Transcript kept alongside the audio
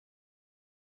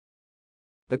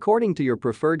According to your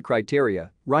preferred criteria,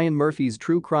 Ryan Murphy's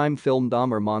true crime film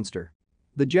Dahmer Monster.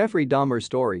 The Jeffrey Dahmer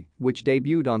story, which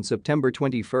debuted on September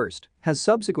 21, has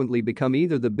subsequently become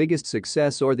either the biggest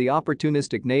success or the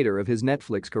opportunistic nadir of his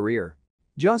Netflix career.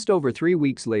 Just over 3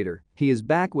 weeks later, he is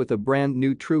back with a brand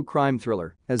new true crime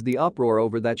thriller as the uproar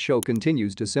over that show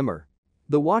continues to simmer.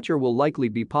 The Watcher will likely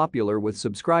be popular with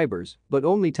subscribers, but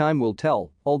only time will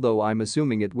tell, although I'm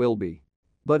assuming it will be.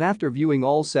 But after viewing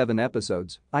all 7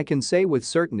 episodes, I can say with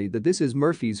certainty that this is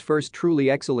Murphy's first truly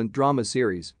excellent drama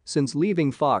series since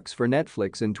leaving Fox for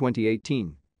Netflix in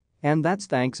 2018. And that's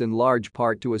thanks in large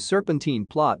part to a serpentine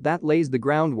plot that lays the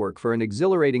groundwork for an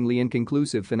exhilaratingly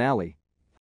inconclusive finale.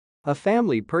 A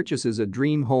family purchases a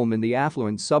dream home in the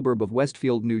affluent suburb of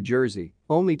Westfield, New Jersey,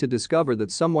 only to discover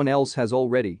that someone else has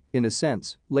already, in a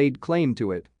sense, laid claim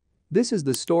to it. This is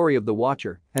the story of The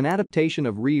Watcher, an adaptation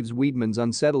of Reeves Wiedeman's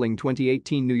unsettling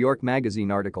 2018 New York Magazine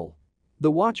article.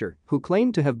 The Watcher, who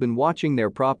claimed to have been watching their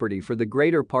property for the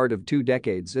greater part of 2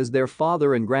 decades as their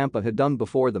father and grandpa had done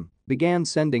before them, began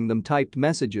sending them typed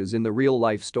messages in the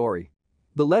real-life story.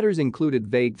 The letters included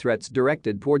vague threats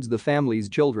directed towards the family's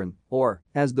children, or,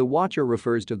 as The Watcher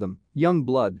refers to them, young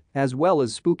blood, as well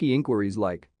as spooky inquiries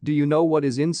like, "Do you know what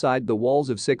is inside the walls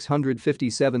of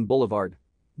 657 Boulevard?"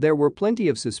 There were plenty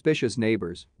of suspicious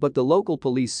neighbors, but the local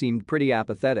police seemed pretty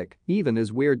apathetic, even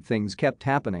as weird things kept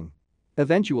happening.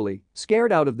 Eventually,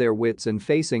 scared out of their wits and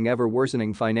facing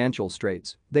ever-worsening financial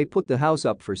straits, they put the house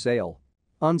up for sale.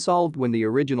 Unsolved when the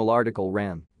original article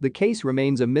ran, the case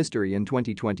remains a mystery in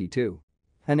 2022.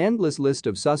 An endless list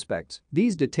of suspects,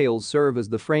 these details serve as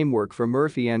the framework for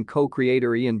Murphy and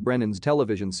co-creator Ian Brennan's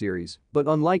television series, but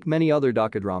unlike many other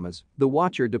docudramas, The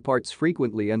Watcher departs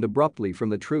frequently and abruptly from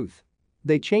the truth.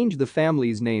 They change the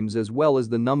family's names as well as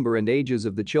the number and ages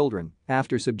of the children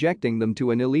after subjecting them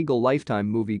to an illegal Lifetime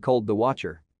movie called The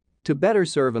Watcher. To better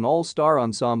serve an all-star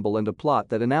ensemble and a plot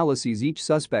that analyses each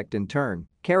suspect in turn,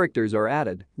 characters are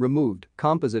added, removed,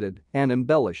 composited, and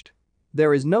embellished.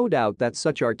 There is no doubt that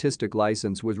such artistic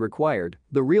license was required,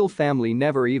 the real family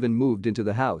never even moved into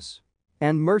the house.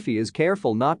 And Murphy is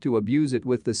careful not to abuse it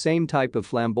with the same type of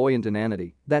flamboyant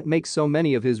inanity that makes so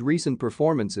many of his recent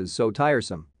performances so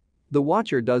tiresome. The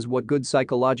Watcher does what good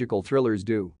psychological thrillers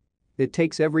do. It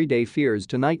takes everyday fears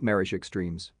to nightmarish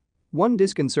extremes. One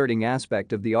disconcerting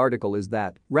aspect of the article is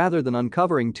that, rather than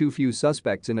uncovering too few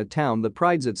suspects in a town that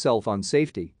prides itself on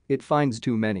safety, it finds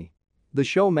too many. The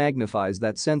show magnifies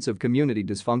that sense of community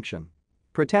dysfunction.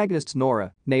 Protagonists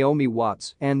Nora, Naomi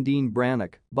Watts, and Dean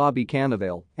Brannock, Bobby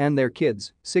Cannavale, and their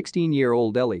kids,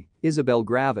 16-year-old Ellie, Isabel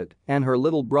Gravitt, and her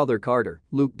little brother Carter,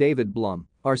 Luke David Blum,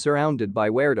 are surrounded by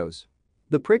weirdos.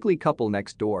 The prickly couple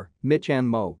next door, Mitch and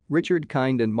Mo, Richard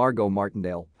Kind and Margot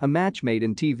Martindale, a match made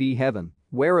in TV heaven,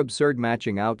 wear absurd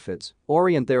matching outfits,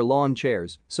 orient their lawn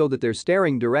chairs so that they're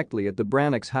staring directly at the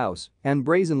Brannocks' house, and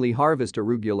brazenly harvest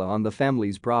arugula on the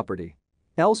family's property.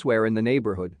 Elsewhere in the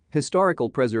neighborhood, historical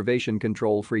preservation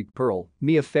control freak Pearl,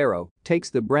 Mia Farrow, takes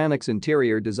the Brannocks'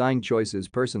 interior design choices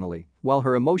personally, while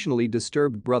her emotionally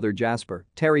disturbed brother Jasper,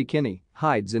 Terry Kinney,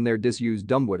 hides in their disused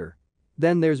dumbwaiter.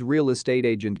 Then there's real estate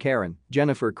agent Karen,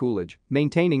 Jennifer Coolidge,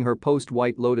 maintaining her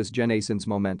post-White Lotus Genaissance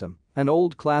momentum, an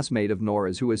old classmate of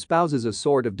Nora's who espouses a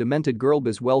sort of demented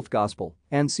girlboss wealth gospel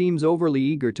and seems overly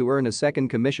eager to earn a second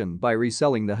commission by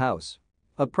reselling the house.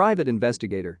 A private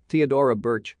investigator, Theodora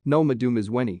Birch, Noma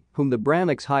Dumezweni, whom the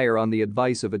Brannocks hire on the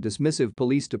advice of a dismissive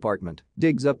police department,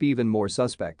 digs up even more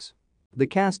suspects. The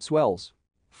cast swells.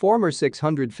 Former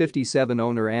 657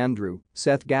 owner Andrew,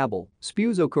 Seth Gabel,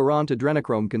 spews occurrent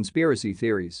adrenochrome conspiracy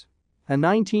theories. A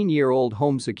 19-year-old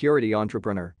home security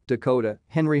entrepreneur, Dakota,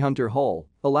 Henry Hunter Hall,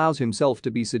 allows himself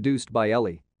to be seduced by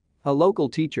Ellie. A local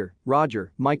teacher,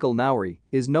 Roger, Michael Nowry,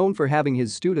 is known for having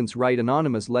his students write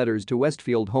anonymous letters to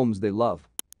Westfield homes they love.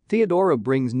 Theodora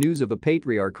brings news of a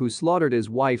patriarch who slaughtered his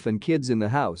wife and kids in the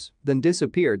house, then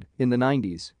disappeared, in the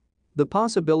 90s. The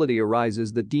possibility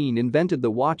arises that Dean invented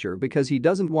The Watcher because he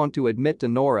doesn't want to admit to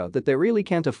Nora that they really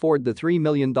can't afford the $3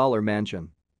 million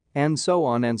mansion. And so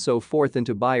on and so forth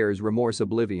into buyer's remorse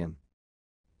oblivion.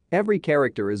 Every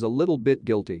character is a little bit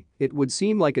guilty. It would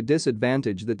seem like a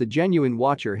disadvantage that the genuine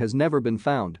Watcher has never been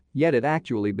found, yet it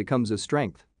actually becomes a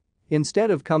strength.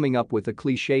 Instead of coming up with a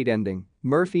cliched ending,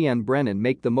 Murphy and Brennan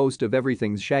make the most of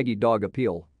everything's shaggy dog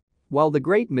appeal. While the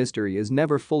great mystery is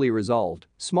never fully resolved,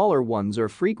 smaller ones are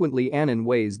frequently in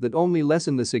ways that only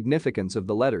lessen the significance of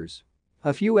the letters.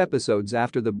 A few episodes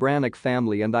after the Brannock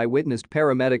family and eyewitnessed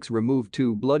paramedics removed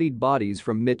 2 bloodied bodies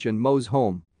from Mitch and Mo's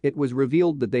home, it was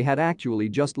revealed that they had actually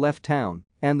just left town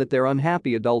and that their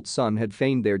unhappy adult son had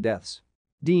feigned their deaths.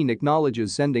 Dean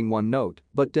acknowledges sending one note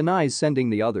but denies sending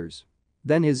the others.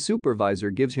 Then his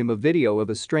supervisor gives him a video of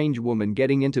a strange woman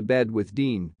getting into bed with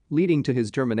Dean, leading to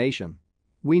his termination.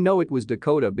 We know it was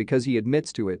Dakota because he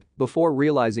admits to it before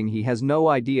realizing he has no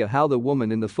idea how the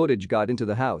woman in the footage got into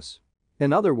the house.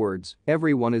 In other words,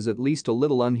 everyone is at least a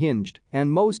little unhinged,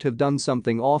 and most have done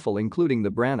something awful, including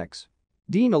the Brannocks.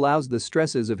 Dean allows the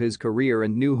stresses of his career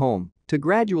and new home to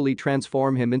gradually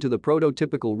transform him into the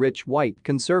prototypical rich, white,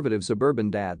 conservative suburban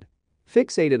dad.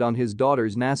 Fixated on his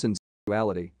daughter's nascent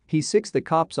sexuality, he sicks the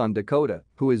cops on Dakota,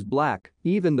 who is black,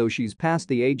 even though she's past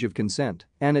the age of consent,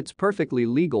 and it's perfectly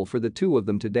legal for the two of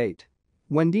them to date.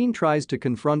 When Dean tries to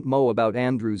confront Mo about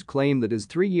Andrew's claim that his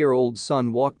 3-year-old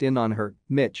son walked in on her,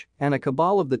 Mitch, and a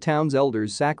cabal of the town's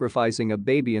elders sacrificing a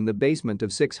baby in the basement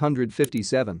of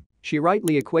 657, she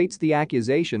rightly equates the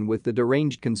accusation with the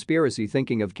deranged conspiracy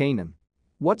thinking of Canaan.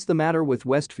 What's the matter with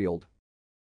Westfield?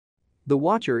 The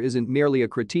Watcher isn't merely a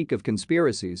critique of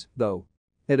conspiracies, though.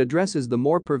 It addresses the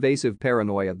more pervasive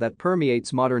paranoia that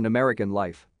permeates modern American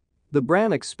life. The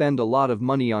Brannocks spend a lot of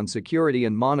money on security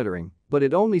and monitoring, but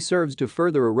it only serves to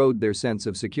further erode their sense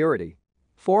of security.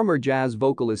 Former jazz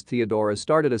vocalist Theodora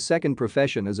started a second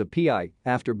profession as a PI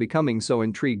after becoming so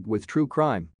intrigued with true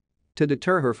crime. To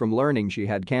deter her from learning she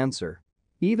had cancer.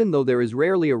 Even though there is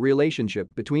rarely a relationship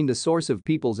between the source of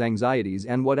people's anxieties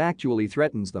and what actually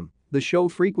threatens them, the show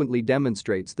frequently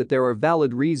demonstrates that there are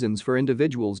valid reasons for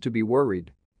individuals to be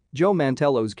worried. Joe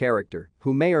Mantello's character,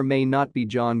 who may or may not be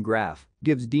John Graff,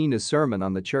 gives Dean a sermon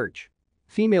on the church,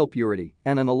 female purity,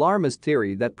 and an alarmist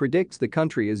theory that predicts the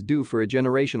country is due for a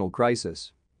generational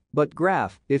crisis. But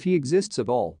Graff, if he exists at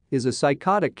all, is a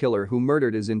psychotic killer who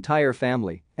murdered his entire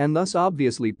family and thus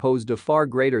obviously posed a far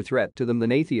greater threat to them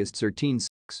than atheists or teen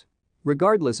sex.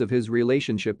 Regardless of his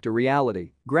relationship to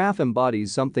reality, Graff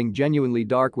embodies something genuinely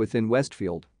dark within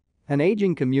Westfield. An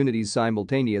aging community's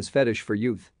simultaneous fetish for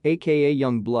youth, aka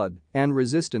young blood, and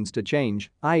resistance to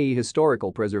change, i.e.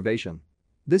 historical preservation.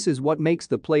 This is what makes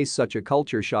the place such a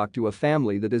culture shock to a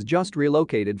family that is just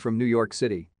relocated from New York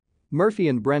City. Murphy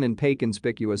and Brennan pay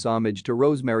conspicuous homage to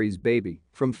Rosemary's Baby,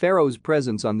 from Pharaoh's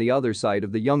presence on the other side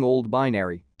of the young old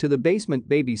binary, to the basement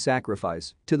baby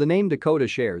sacrifice, to the name Dakota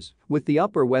shares with the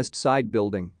Upper West Side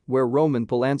building, where Roman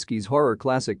Polanski's horror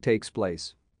classic takes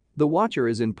place. The Watcher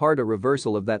is in part a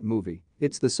reversal of that movie.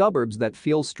 It's the suburbs that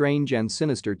feel strange and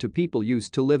sinister to people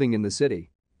used to living in the city.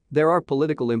 There are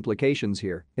political implications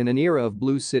here, in an era of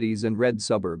blue cities and red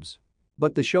suburbs.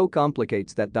 But the show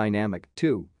complicates that dynamic,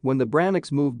 too, when the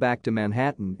Brannocks move back to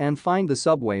Manhattan and find the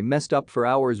subway messed up for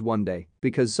hours one day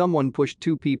because someone pushed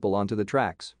 2 people onto the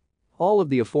tracks. All of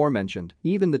the aforementioned,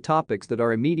 even the topics that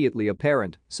are immediately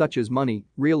apparent, such as money,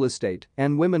 real estate,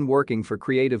 and women working for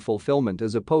creative fulfillment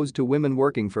as opposed to women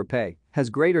working for pay, has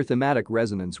greater thematic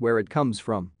resonance where it comes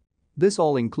from. This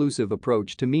all-inclusive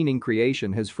approach to meaning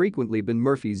creation has frequently been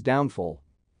Murphy's downfall.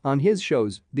 On his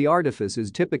shows, the artifice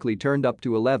is typically turned up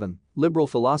to 11, liberal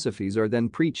philosophies are then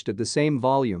preached at the same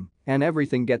volume, and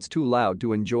everything gets too loud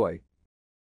to enjoy.